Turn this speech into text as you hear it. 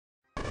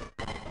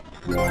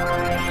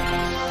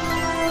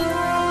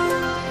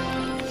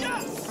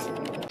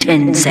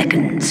10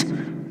 seconds.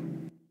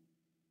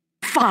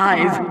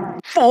 5,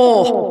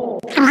 4,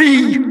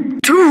 3,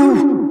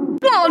 2,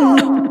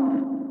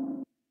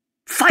 1.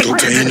 Fight to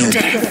the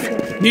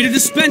death. Need a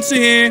dispenser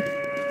here.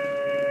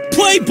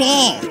 Play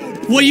ball.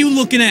 What are you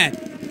looking at?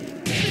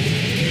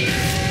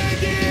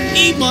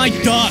 Eat my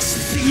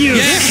dust.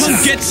 Yeah,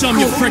 come get some,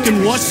 you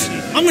frickin' wuss.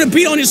 I'm gonna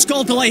beat on your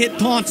skull till I hit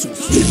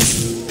tonsils.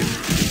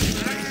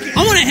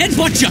 I'm gonna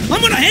headbutt you.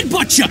 I'm gonna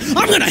headbutt you.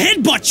 I'm gonna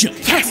headbutt you.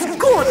 Yes,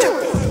 good.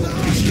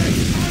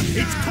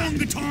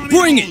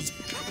 Bring it.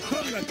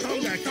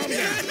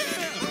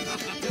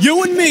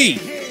 You and me.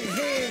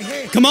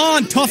 Come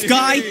on, tough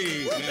guy.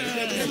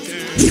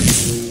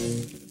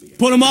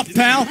 Put him up,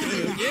 pal.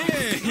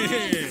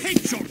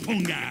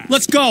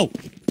 Let's go.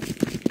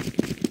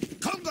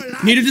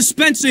 Need a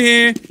dispenser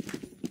here.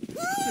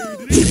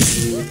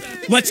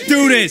 Let's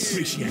do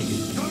this.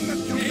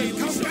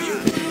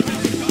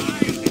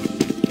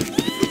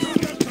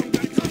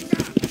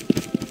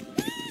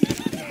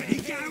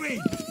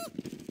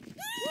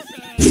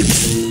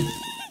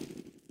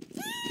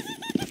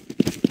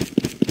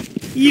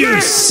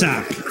 You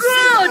suck.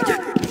 Good.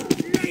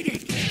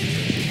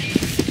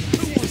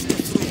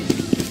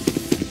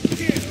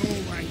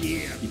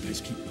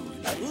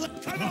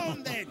 Come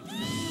on then.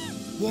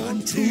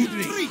 1, 2,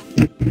 3.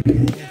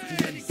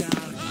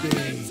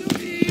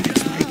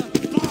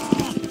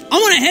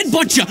 I'm gonna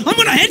headbutt you. I'm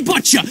gonna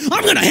headbutt you.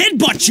 I'm gonna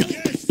headbutt you.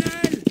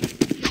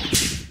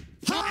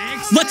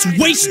 Let's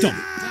waste them.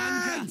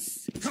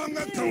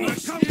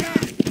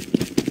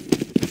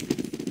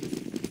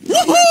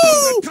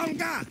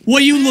 Woohoo!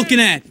 What are you looking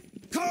at?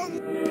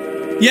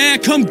 Yeah,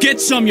 come get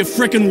some, you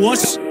frickin'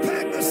 wuss.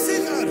 Let's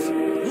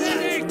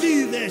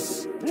do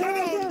this. Come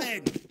on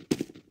then.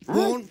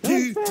 1,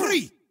 2,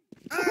 3.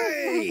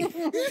 Hey!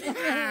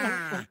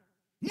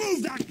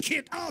 Move that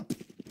kid up.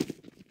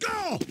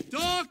 Go,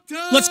 doctor.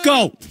 Let's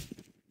go.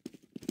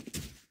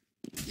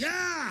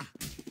 Yeah.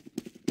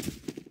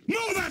 Move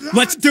it. Lad.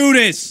 Let's do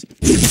this.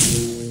 No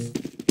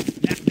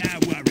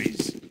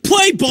worries.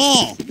 Play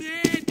ball.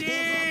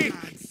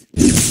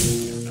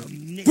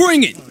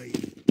 Bring it. No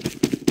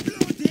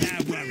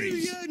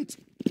worries.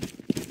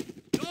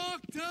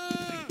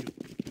 Doctor.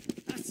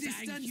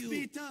 Assistant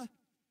Peter.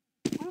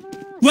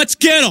 Let's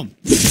get him.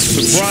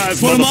 Surprise,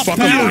 Put him up, motherfucker.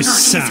 pal. You Not his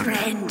suck.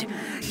 friend.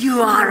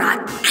 You are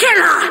a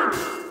killer.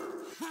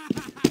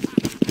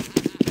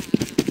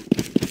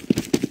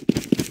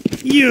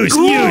 You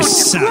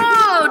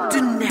suck.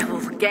 Good. Never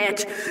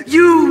forget.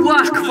 You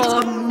work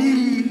for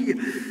me.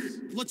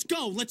 Let's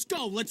go. Let's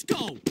go. Let's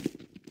go.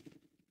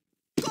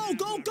 Go,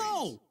 go,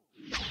 go.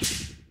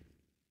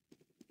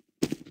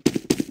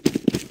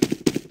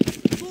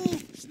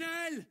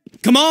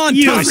 Come on,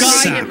 You tough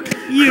guy. suck.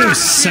 You Crash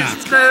suck.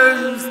 his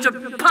bones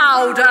to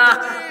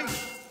powder.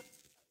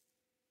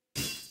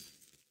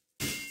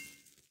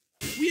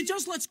 Will you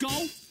just let's go?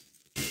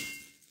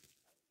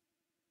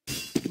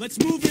 Let's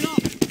move it up.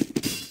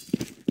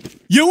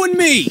 You and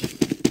me.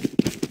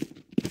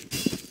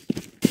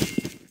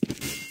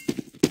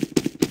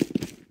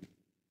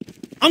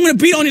 I'm gonna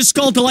beat on his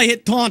skull till I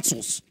hit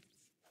tonsils.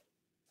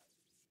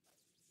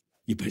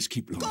 You best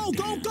keep Go,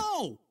 go,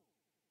 go.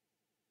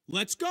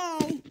 Let's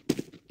go.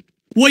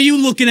 What are you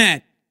looking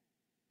at?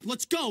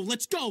 Let's go,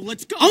 let's go,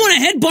 let's go. I'm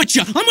gonna headbutt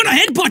you. I'm gonna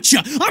headbutt you.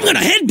 I'm gonna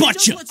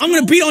headbutt you. I'm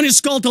gonna beat on his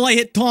skull till I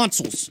hit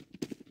tonsils.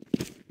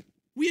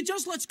 Will you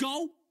just let's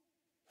go?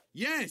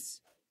 Yes.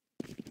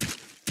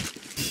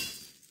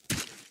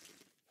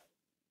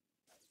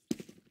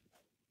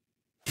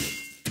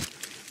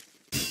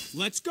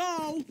 Let's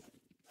go.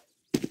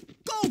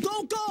 Go,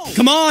 go, go.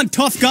 Come on,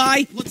 tough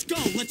guy. Let's go,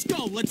 let's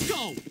go, let's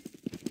go.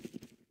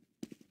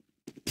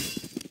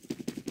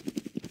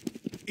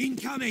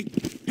 Incoming!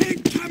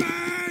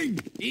 Incoming!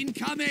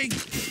 Incoming.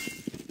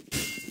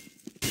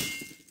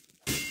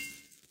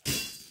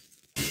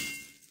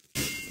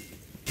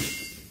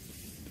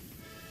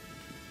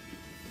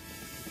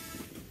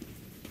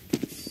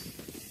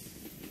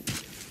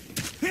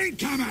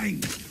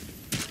 Incoming!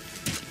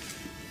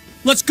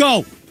 Let's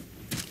go.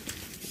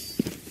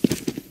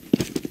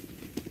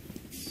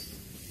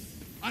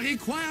 I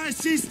require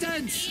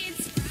assistance!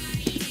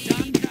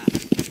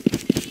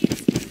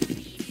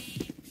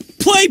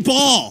 Play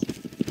ball.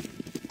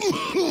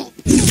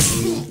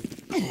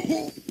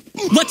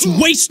 Let's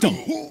waste them.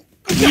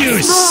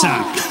 You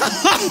suck.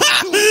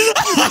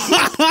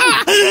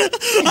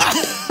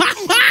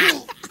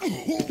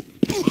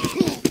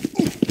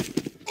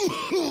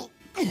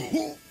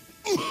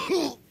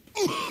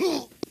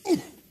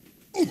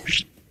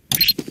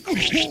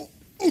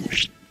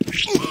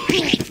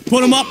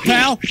 Put him up,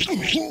 pal.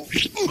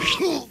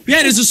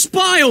 Yeah, there's a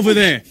spy over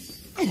there.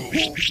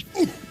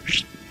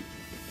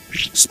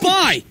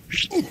 Spy!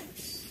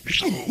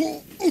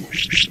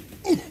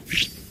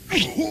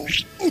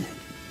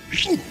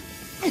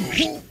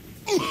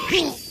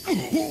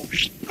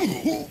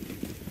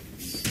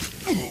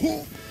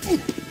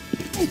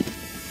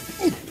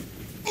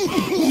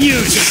 You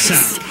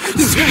suck.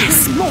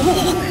 Yes,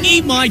 more.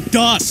 Eat my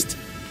dust.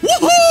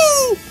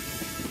 Woohoo!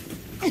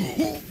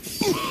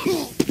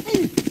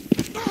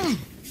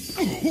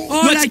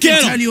 All Let's I get can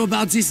 'em. tell you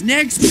about this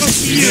next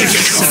procedure.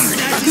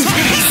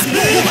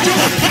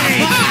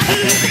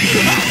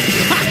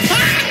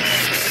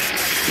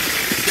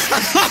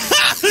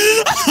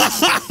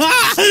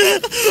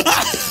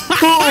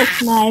 Go,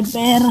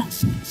 sniper.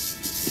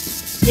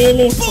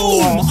 Really Boom!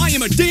 four. I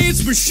am a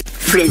dance machine.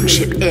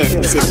 Friendship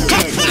ends in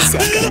 10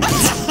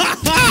 seconds.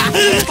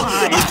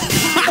 5,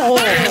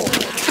 4,